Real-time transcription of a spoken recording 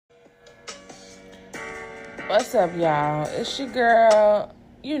What's up, y'all? It's your girl.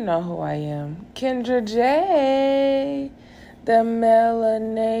 You know who I am. Kendra J. The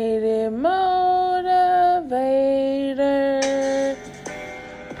melanated motivator.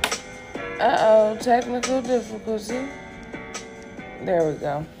 Uh-oh. Technical difficulty. There we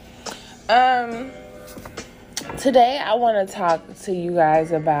go. Today I want to talk to you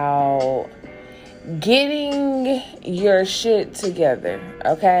guys about getting your shit together,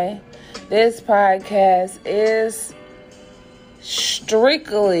 okay? This podcast is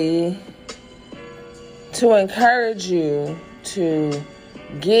strictly to encourage you to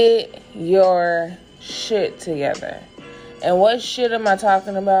get your shit together. And what shit am I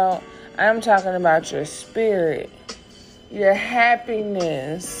talking about? I'm talking about your spirit, your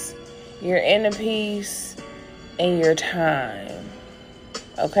happiness, your inner peace, and your time.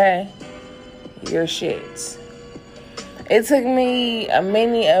 Okay? Your shit. It took me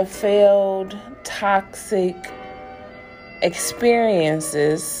many of failed, toxic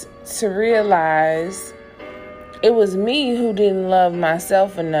experiences to realize it was me who didn't love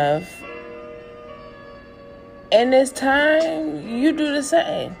myself enough. And this time, you do the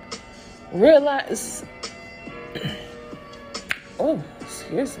same. Realize,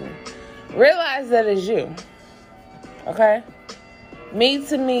 Realize that it's you. Okay? Me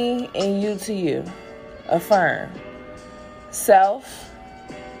to me and you to you. Affirm. Self,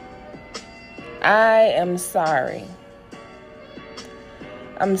 I am sorry.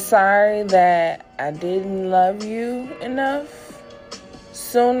 I'm sorry that I didn't love you enough,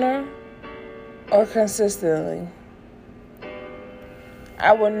 sooner, or consistently.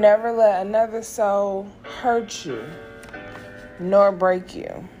 I will never let another soul hurt you, nor break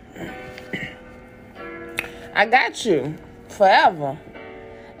you. I got you forever,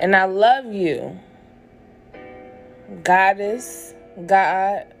 and I love you. Goddess,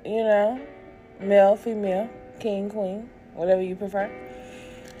 God, male, female, king, queen, whatever you prefer.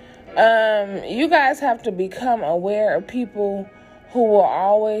 You guys have to become aware of people who will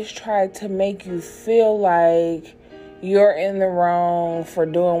always try to make you feel like you're in the wrong for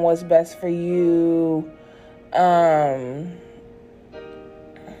doing what's best for you. In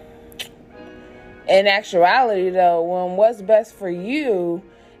actuality, though, when what's best for you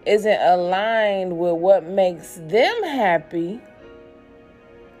isn't aligned with what makes them happy,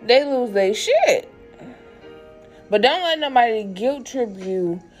 they lose their shit. But don't let nobody guilt trip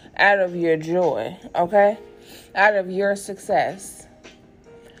you out of your joy, okay? Out of your success.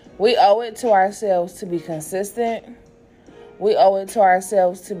 We owe it to ourselves to be consistent. We owe it to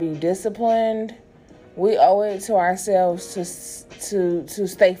ourselves to be disciplined. We owe it to ourselves to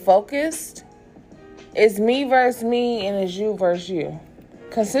stay focused. It's me versus me, and it's you versus you.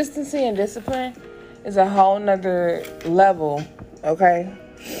 Consistency and discipline is a whole nother level, okay?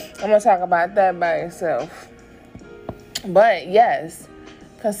 I'm going to talk about that by itself. But yes,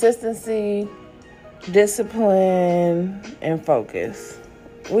 consistency, discipline, and focus.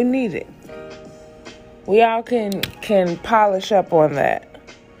 We need it. We all can polish up on that.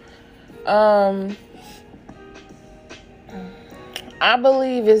 I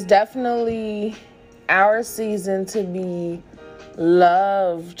believe it's definitely our season to be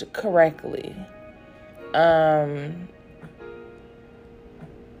loved correctly. And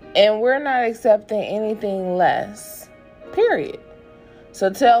we're not accepting anything less. Period. So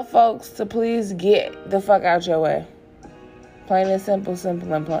tell folks to please get the fuck out your way. Plain and simple,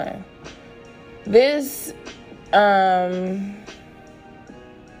 simple and plain. This, not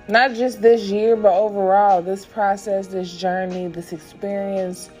just this year, but overall, this process, this journey, this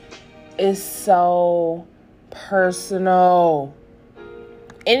experience is so personal.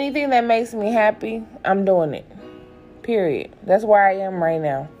 Anything that makes me happy, I'm doing it. Period. That's where I am right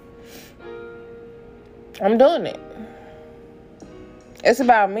now. I'm doing it. It's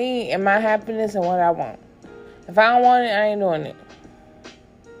about me and my happiness and what I want. If I don't want it, I ain't doing it.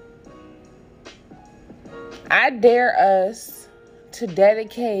 I dare us to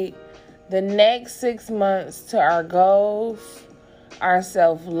dedicate the next 6 months to our goals, our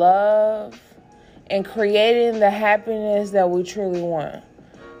self-love, and creating the happiness that we truly want.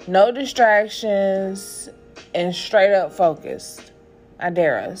 No distractions and straight up focused. I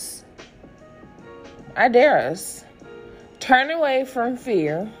dare us. I dare us. Turn away from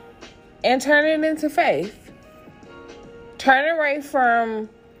fear and turn it into faith. Turn away from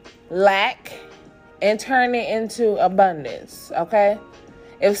lack and turn it into abundance, okay?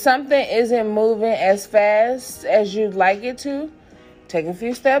 If something isn't moving as fast as you'd like it to, take a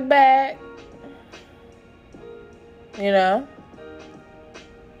few steps back,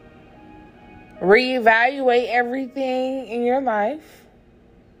 reevaluate everything in your life,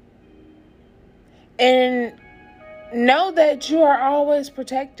 and know that you are always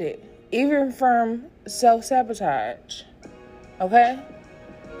protected, even from self-sabotage. Okay?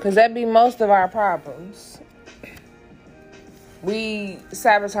 Because that be most of our problems. We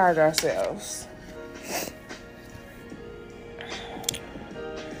sabotage ourselves.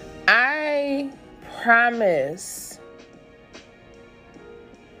 I promise,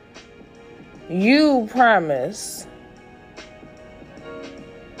 you promise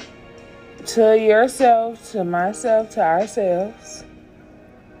to yourself, to myself, to ourselves,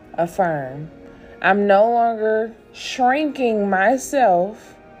 affirm, I'm no longer shrinking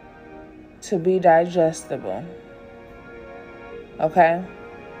myself to be digestible. Okay?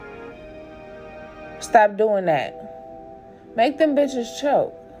 Stop doing that. Make them bitches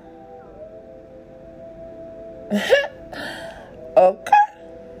choke. Okay.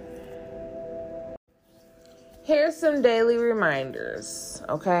 Here's some daily reminders,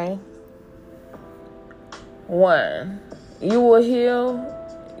 okay? 1, you will heal,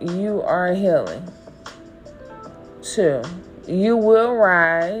 you are healing. 2, you will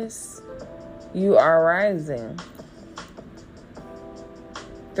rise, you are rising.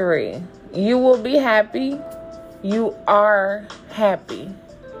 3, you will be happy, you are happy.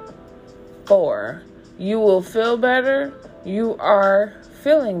 4, you will feel better, you are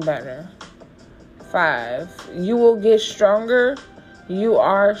feeling better. 5, you will get stronger, you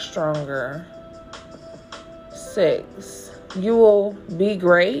are stronger. 6, you will be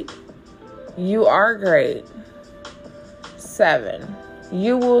great, you are great. 7,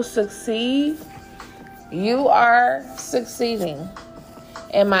 you will succeed, you are succeeding.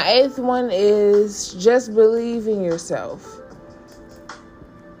 And my 8th one is just believe in yourself.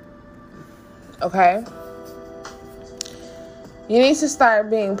 Okay? You need to start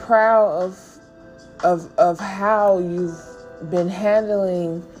being proud of how you've been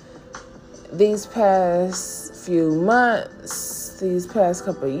handling these past few months, these past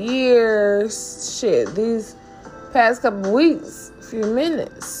couple years, these past couple weeks, few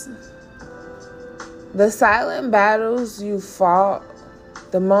minutes. The silent battles you fought,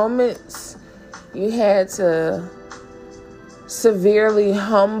 the moments you had to severely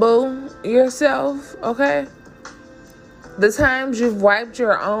humble yourself, okay? The times you've wiped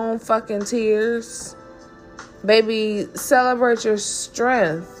your own fucking tears, baby, celebrate your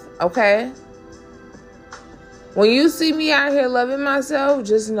strength, okay? When you see me out here loving myself,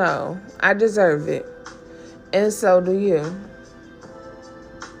 just know I deserve it. And so do you.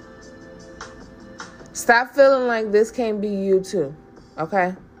 Stop feeling like this can't be you too,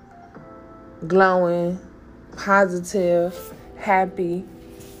 okay? Glowing, positive, happy.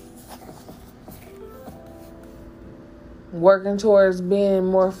 Working towards being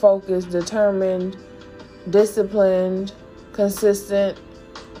more focused, determined, disciplined, consistent,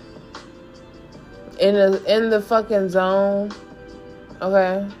 in the fucking zone,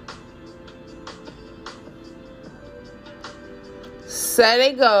 okay? Set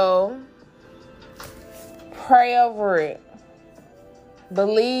a goal, pray over it,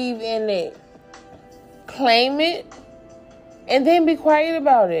 believe in it, claim it, and then be quiet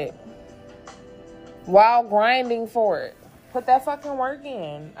about it while grinding for it. Put that fucking work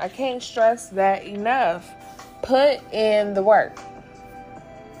in. I can't stress that enough. Put in the work.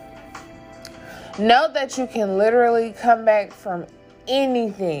 Know that you can literally come back from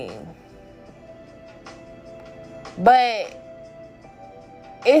anything. But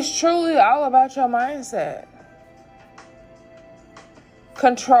it's truly all about your mindset.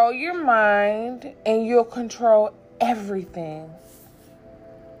 Control your mind and you'll control everything.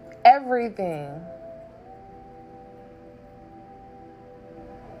 Everything.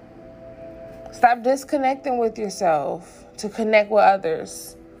 Stop disconnecting with yourself to connect with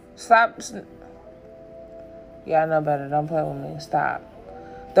others. Stop. Yeah, I know better. Don't play with me. Stop.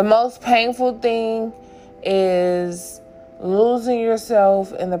 The most painful thing is losing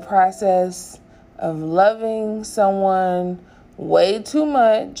yourself in the process of loving someone way too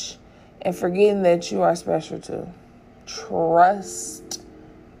much and forgetting that you are special too. Trust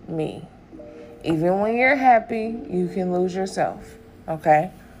me. Even when you're happy, you can lose yourself.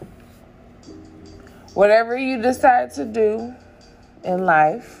 Okay? Whatever you decide to do in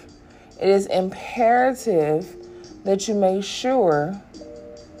life, it is imperative that you make sure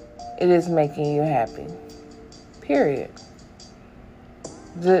it is making you happy. Period.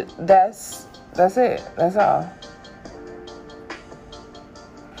 That's it. That's all.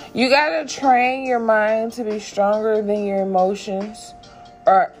 You gotta train your mind to be stronger than your emotions,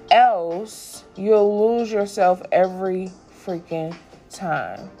 or else you'll lose yourself every freaking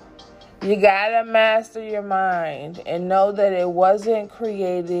time. You gotta master your mind and know that it wasn't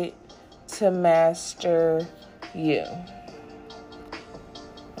created to master you.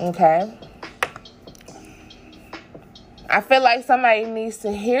 Okay? I feel like somebody needs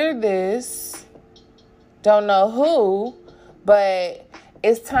to hear this. Don't know who, but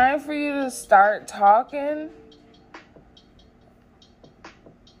it's time for you to start talking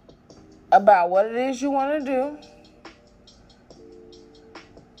about what it is you want to do.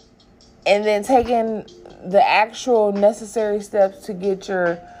 And then taking the actual necessary steps to get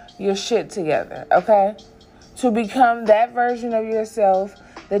your shit together, okay? To become that version of yourself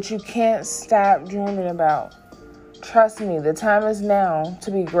that you can't stop dreaming about. Trust me, the time is now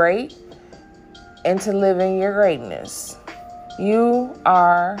to be great and to live in your greatness. You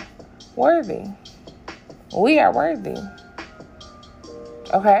are worthy. We are worthy.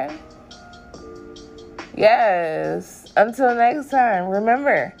 Okay? Yes. Until next time,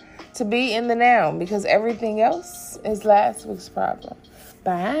 remember to be in the now, because everything else is last week's problem.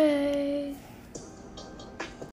 Bye.